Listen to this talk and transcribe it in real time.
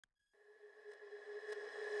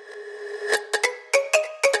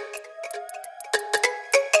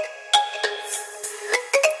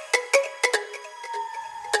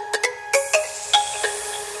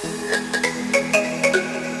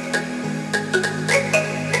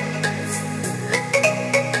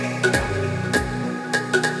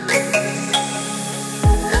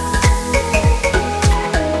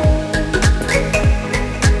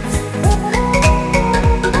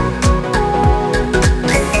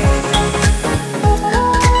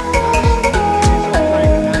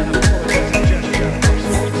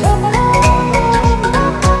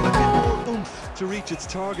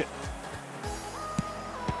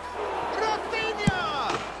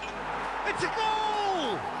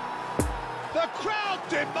The crowd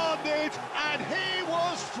demanded, and he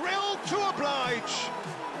was thrilled to oblige.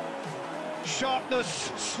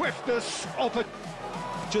 Sharpness, swiftness,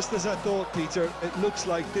 Just as I thought, Peter, it looks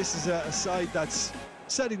like this is a side that's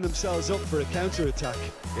setting themselves up for a counter-attack.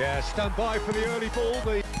 Yeah, stand by for the early ball.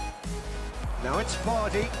 Now it's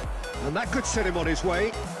Vardy, and that could set him on his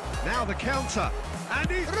way. Now the counter,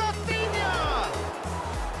 and he's RAPHINHA!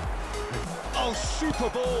 Oh, super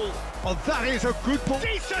ball! Oh, that is a good ball.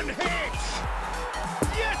 Decent hit!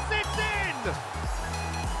 Yes, it's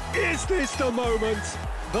in! Is this the moment?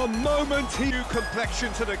 The moment he new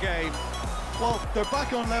complexion to the game. Well, they're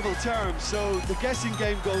back on level terms, so the guessing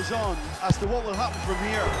game goes on as to what will happen from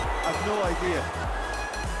here. I've no idea.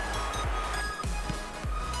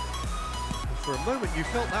 For a moment you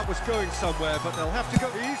felt that was going somewhere, but they'll have to go.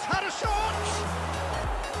 He's had a shot!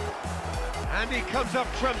 And he comes up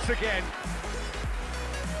trumps again.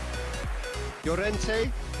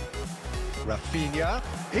 Llorente. RAPHINHA.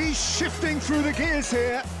 He's shifting through the gears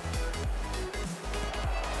here.